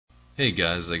Hey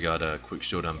guys, I got a quick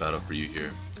showdown battle for you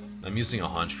here. I'm using a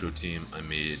Honchkrow team I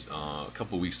made a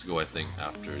couple weeks ago, I think,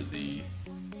 after the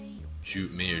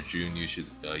May or June usage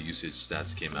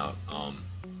stats came out.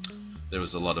 There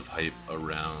was a lot of hype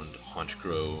around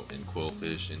Honchkrow and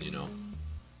Quillfish, and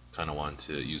kind of wanted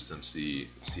to use them, see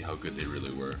how good they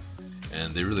really were.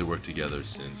 And they really work together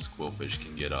since Quillfish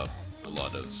can get up a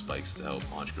lot of spikes to help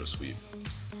Honchkrow sweep.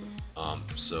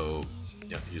 So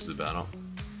yeah, here's the battle.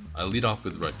 I lead off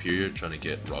with Rhyperior, trying to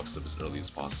get rocks up as early as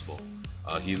possible.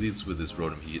 He leads with his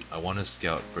Rotom Heat. I want to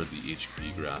scout for the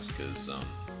HP Grass because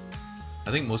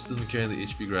I think most of them carry the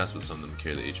HP Grass, but some of them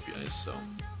carry the HP Ice. So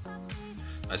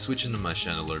I switch into my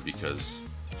Chandelure because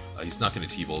he's not going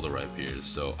to T-Bolt the Rhyperior,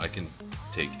 so I can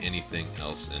take anything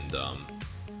else and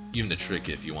even a Trick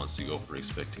if he wants to go for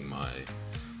expecting my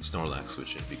Snorlax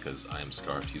switch in because I am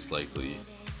Scarfed. He's likely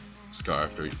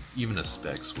Scarfed, or even a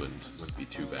Specs wouldn't be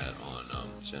too bad on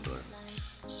Chandelure.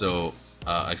 So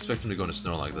I expect him to go into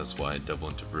Snorlax, that's why I double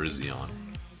into Verzion.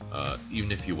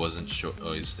 Even if he wasn't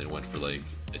choiced and went for like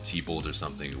a T-Bolt or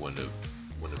something, it wouldn't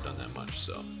have done that much.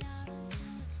 So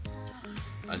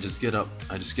I just get up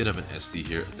an SD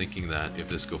here, thinking that if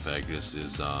this Gophagus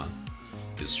is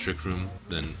Trick Room,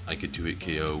 then I could 2-hit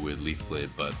KO with Leaf Blade,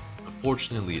 but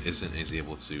unfortunately it isn't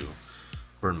able to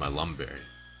burn my Lumberry.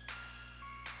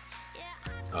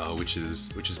 Which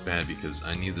is bad because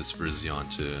I need this Verzion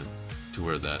to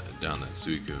wear down that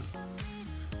Suicune.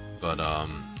 But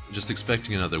just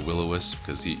expecting another Will-O-Wisp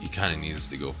because he kind of needs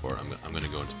to go for it. I'm gonna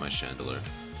go into my Chandelure.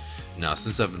 Now,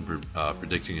 since I've been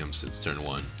predicting him since turn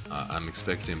 1, I'm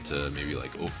expecting him to maybe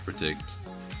like over-predict,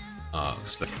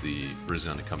 expect the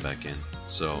Verzion to come back in.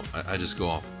 So I just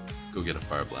go get a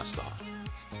Fire Blast off,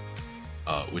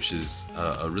 which is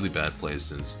a really bad play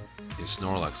since his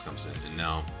Snorlax comes in, and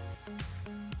now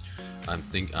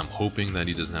I'm hoping that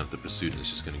he doesn't have the Pursuit and is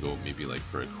just gonna go maybe like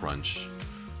for a Crunch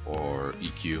or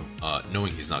EQ,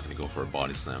 knowing he's not gonna go for a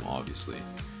Body Slam. Obviously,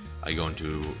 I go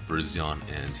into Verzion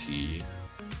and he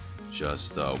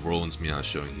just whirlwinds me out,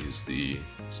 showing he's the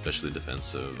especially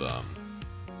defensive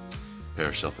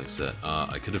Parashuffling set.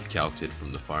 I could have calced it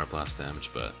from the Fire Blast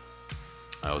damage, but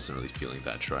I wasn't really feeling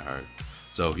that tryhard.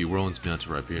 So he whirlwinds me onto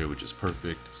Rhyperior, which is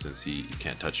perfect since he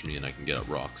can't touch me and I can get up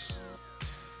rocks.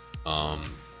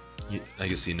 I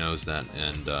guess he knows that,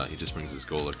 and he just brings his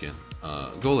Golurk in.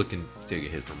 Golurk can take a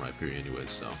hit from Rhyperior anyways,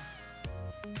 so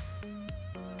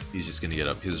he's just gonna get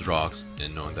up his rocks,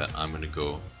 and knowing that I'm gonna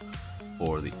go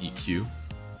for the EQ,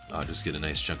 just get a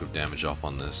nice chunk of damage off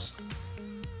on this.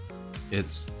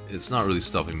 It's not really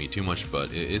stopping me too much,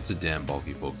 but it's a damn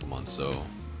bulky Pokemon, so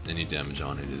any damage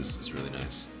on it is really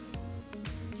nice.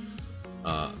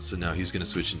 So now he's gonna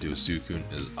switch into a Suicune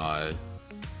as I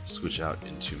switch out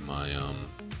into my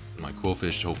my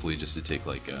Quillfish, hopefully just to take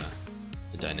like a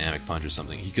Dynamic Punch or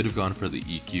something. He could have gone for the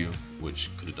EQ,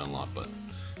 which could have done a lot, but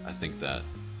I think that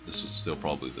this was still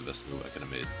probably the best move I could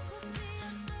have made.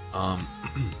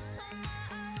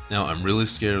 Now I'm really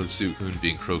scared of the Suicune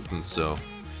being Croakman, so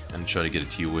I'm gonna try to get a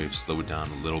T-Wave, slow it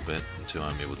down a little bit until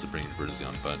I'm able to bring in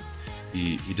Verzion. But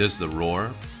he does the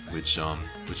Roar, which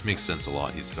makes sense a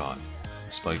lot. He's got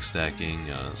Spike Stacking,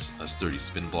 a sturdy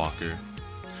Spin Blocker,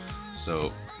 so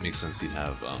it makes sense he'd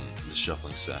have the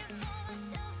Shuffling set.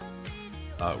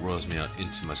 Roars me out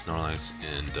into my Snorlax,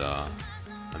 and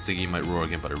I'm thinking he might Roar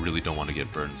again, but I really don't want to get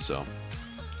burned, so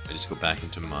I just go back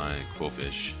into my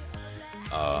Quillfish.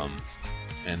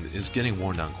 And it's getting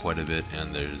worn down quite a bit,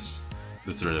 and there's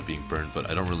the threat of being burned, but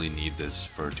I don't really need this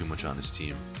for too much on his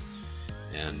team.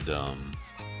 And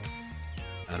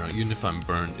I don't know, even if I'm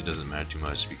burned, it doesn't matter too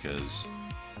much because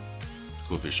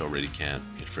Quillfish already can't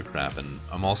hit for crap, and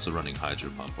I'm also running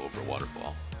Hydro Pump over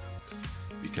Waterfall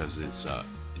because it's I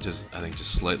think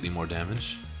just slightly more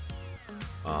damage.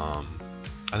 I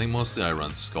think mostly I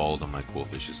run Scald on my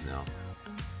Quillfishes now.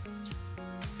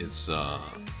 It's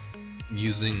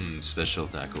using special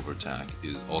attack over attack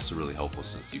is also really helpful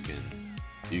since you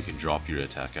can drop your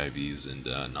attack IVs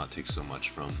and not take so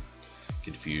much from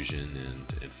confusion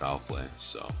and foul play.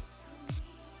 So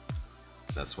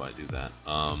that's why I do that.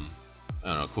 I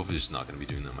don't know, Quillfish is not going to be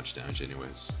doing that much damage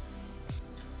anyways.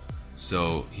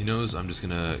 So he knows I'm just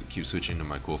going to keep switching to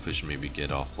my Quillfish and maybe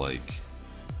get off like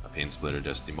a Pain Split or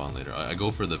Destiny Bond later. I go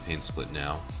for the Pain Split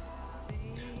now.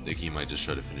 I think he might just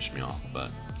try to finish me off, but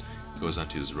he goes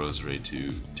onto his Roserade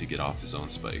to get off his own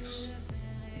spikes.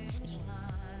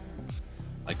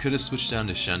 I could have switched down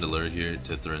to Chandelure here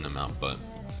to threaten him out, but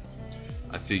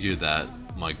I figured that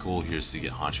my goal here is to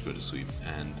get Honchkrow to sweep,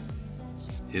 and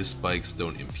his spikes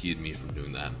don't impede me from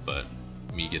doing that, but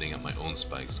me getting up my own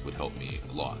spikes would help me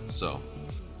a lot. So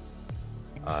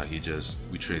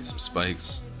we trade some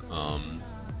spikes.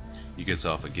 he gets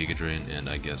off a Giga Drain, and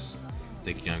I guess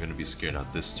thinking I'm gonna be scared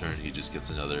out this turn, he just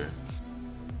gets another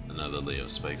layer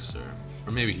of spikes,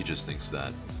 or maybe he just thinks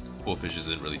that Qwilfish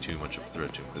isn't really too much of a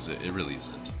threat to him, because it really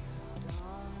isn't.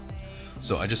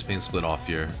 So I just Pain Split off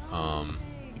here,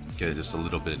 get just a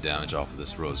little bit of damage off of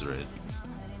this Roserade.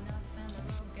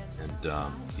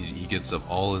 And he gets up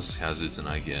all his hazards and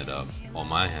I get up all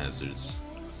my hazards.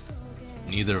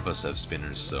 Neither of us have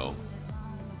spinners, so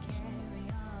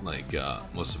like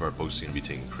most of our folks are going to be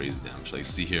taking crazy damage. Like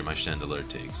see here, my Chandelure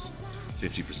takes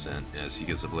 50% as he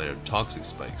gets a layer of Toxic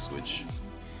Spikes, which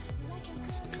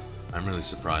I'm really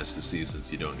surprised to see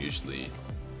since you don't usually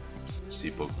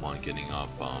see Pokemon getting up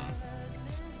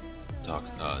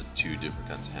two different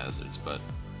kinds of hazards. But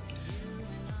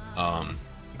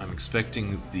I'm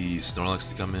expecting the Snorlax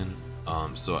to come in,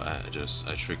 so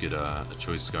I triggered a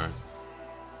Choice Scarf.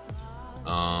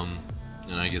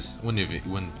 And I guess it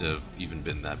wouldn't have even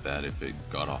been that bad if it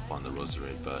got off on the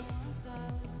Roserade, but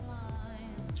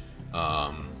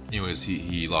anyways,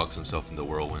 he locks himself into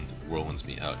Whirlwind, whirlwinds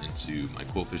me out into my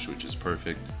Qwilfish, which is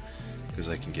perfect because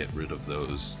I can get rid of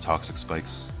those Toxic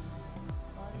Spikes.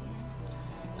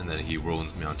 And then he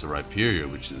whirlwinds me onto Rhyperior,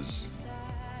 which is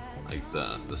like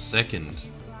the second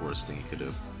worst thing he could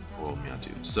have whirled me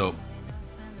onto. So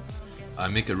I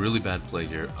make a really bad play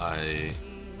here. I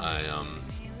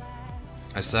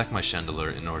sack my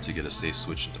Chandelure in order to get a safe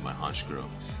switch into my Honchkrow,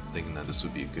 thinking that this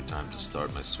would be a good time to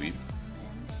start my sweep.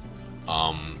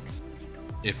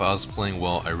 If I was playing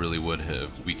well, I really would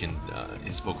have weakened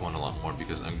his Pokemon a lot more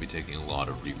because I'm going to be taking a lot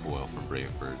of recoil from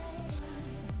Brave Bird.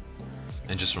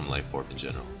 And just from Life Orb in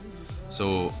general.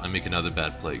 So I make another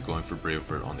bad play going for Brave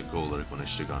Bird on the Golurk when I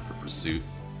should have gone for Pursuit.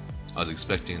 I was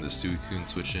expecting the Suicune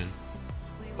switch in,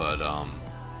 but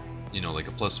you know, like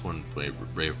a +1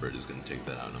 Brave Bird is going to take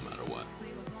that out no matter what.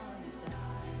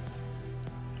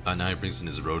 Now he brings in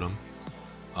his Rotom.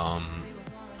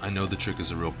 I know the trick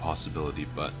is a real possibility,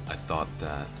 but I thought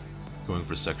that going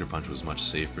for Sucker Punch was much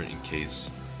safer in case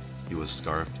he was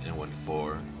Scarfed and went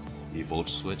for a Volt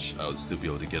Switch. I would still be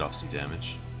able to get off some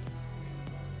damage.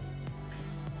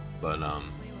 But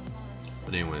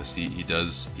anyways, he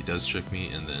does trick me,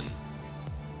 and then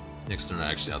next turn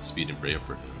I actually outspeed and Brave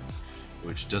for him,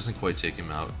 which doesn't quite take him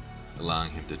out,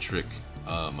 allowing him to trick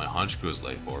my Honchkrow's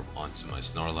Life Orb onto my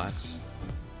Snorlax.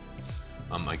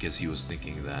 I guess he was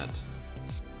thinking that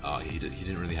he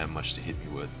didn't really have much to hit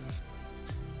me with,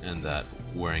 and that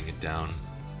wearing it down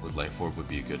with Life Orb would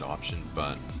be a good option,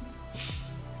 but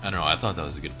I don't know, I thought that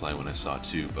was a good play when I saw it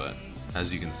too, but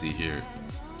as you can see here,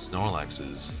 Snorlax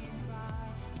is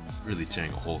really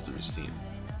tearing a hole through his team.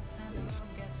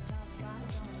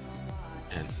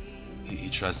 And he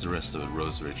tries the rest of it,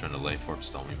 Roserade, trying to Life Orb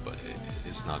stall me, but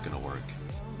it's not gonna work.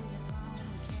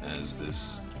 As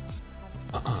this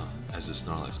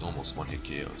Snorlax almost one-hit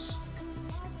KOs.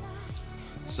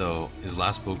 So his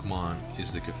last Pokemon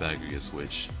is the Cofagrigus,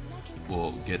 which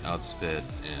will get outsped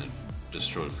and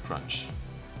destroyed with Crunch.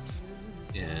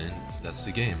 And that's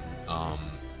the game.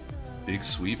 Big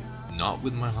sweep, not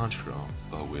with my Honchkrow,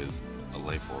 but with a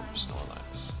Life Orb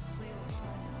Snorlax.